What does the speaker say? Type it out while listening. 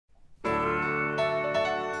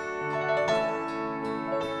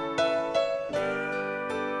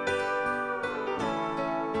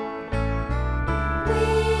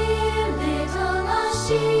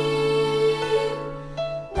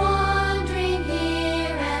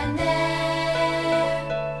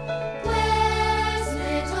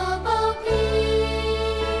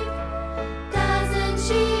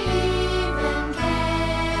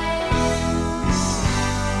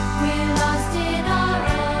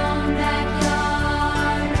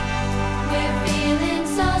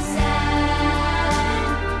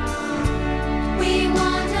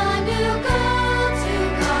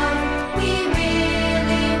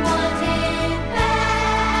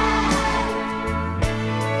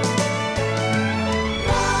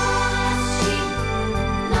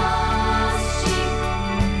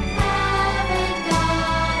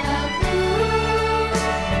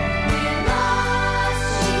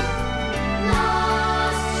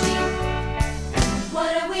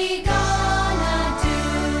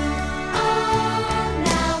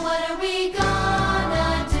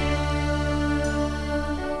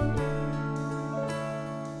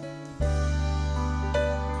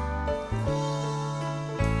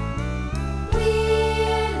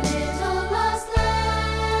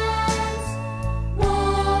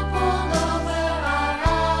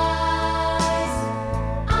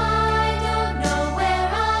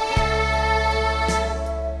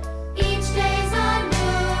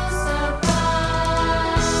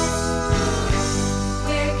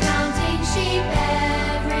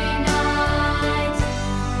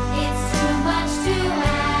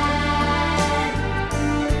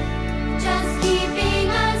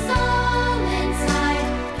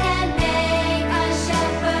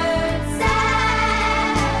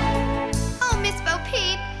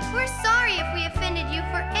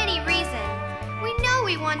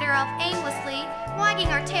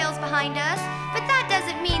tails behind us, but that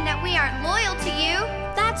doesn't mean that we aren't loyal to you.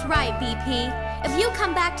 That's right, BP. If you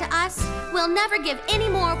come back to us, we'll never give any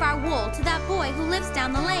more of our wool to that boy who lives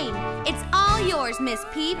down the lane. It's all yours, Miss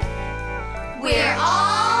Peep.